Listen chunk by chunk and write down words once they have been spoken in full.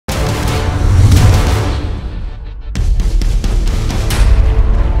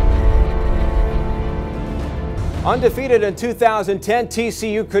Undefeated in 2010,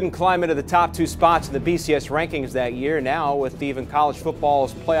 TCU couldn't climb into the top 2 spots in the BCS rankings that year. Now, with even college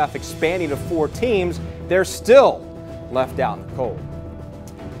football's playoff expanding to 4 teams, they're still left out in the cold.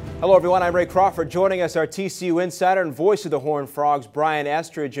 Hello, everyone. I'm Ray Crawford. Joining us, our TCU insider and voice of the Horned Frogs, Brian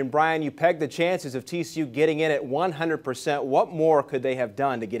Estridge. And Brian, you pegged the chances of TCU getting in at 100%. What more could they have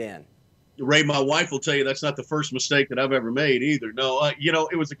done to get in? Ray, my wife will tell you that's not the first mistake that I've ever made either. No,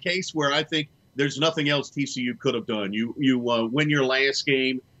 it was a case where I think there's nothing else TCU could have done. You win your last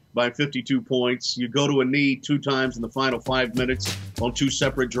game by 52 points. You go to a knee 2 times in the final 5 minutes on 2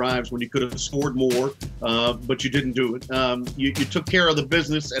 separate drives when you could have scored more, but you didn't do it. You took care of the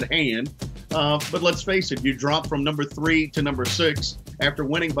business at hand, but let's face it, you dropped from number 3 to number 6 after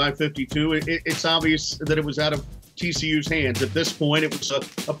winning by 52. It's obvious that it was out of TCU's hands. At this point, it was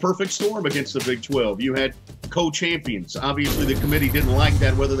a perfect storm against the Big 12. You had co-champions. Obviously, the committee didn't like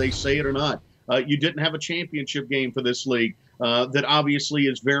that, whether they say it or not. You didn't have a championship game for this league that obviously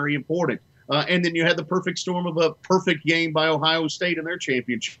is very important. And then you had the perfect storm of a perfect game by Ohio State in their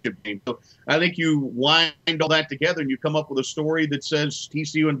championship game. So I think you wind all that together and you come up with a story that says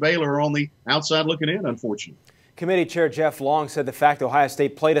TCU and Baylor are on the outside looking in, unfortunately. Committee Chair Jeff Long said the fact that Ohio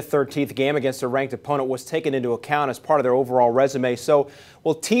State played a 13th game against a ranked opponent was taken into account as part of their overall resume. So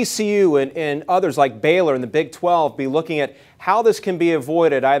will TCU and others like Baylor in the Big 12 be looking at how this can be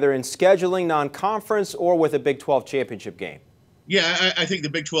avoided either in scheduling non-conference or with a Big 12 championship game? Yeah, I think the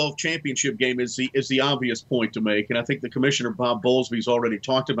Big 12 championship game is the obvious point to make, and I think the Commissioner Bob Bowlesby's already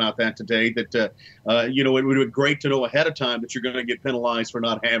talked about that today. That it would be great to know ahead of time that you're going to get penalized for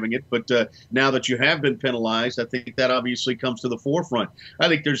not having it, but now that you have been penalized, I think that obviously comes to the forefront. I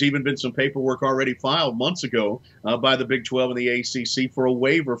think there's even been some paperwork already filed months ago by the Big 12 and the ACC for a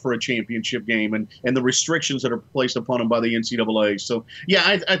waiver for a championship game and the restrictions that are placed upon them by the NCAA. So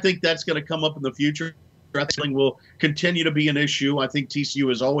yeah, I think that's going to come up in the future. I think will continue to be an issue. I think TCU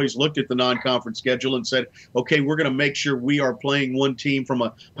has always looked at the non-conference schedule and said, okay, we're going to make sure we are playing one team from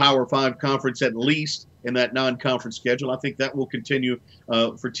a Power 5 conference at least in that non-conference schedule. I think that will continue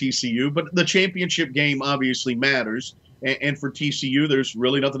for TCU. But the championship game obviously matters. And for TCU, there's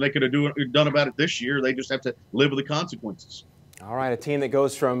really nothing they could have done about it this year. They just have to live with the consequences. All right, a team that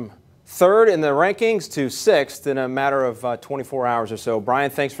goes from 3rd in the rankings to 6th in a matter of 24 hours or so. Brian,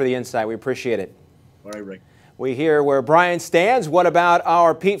 thanks for the insight. We appreciate it. All right, Rick. We hear where Brian stands. What about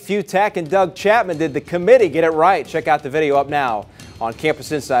our Pete Futak and Doug Chapman? Did the committee get it right? Check out the video up now on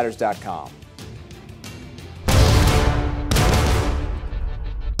CampusInsiders.com.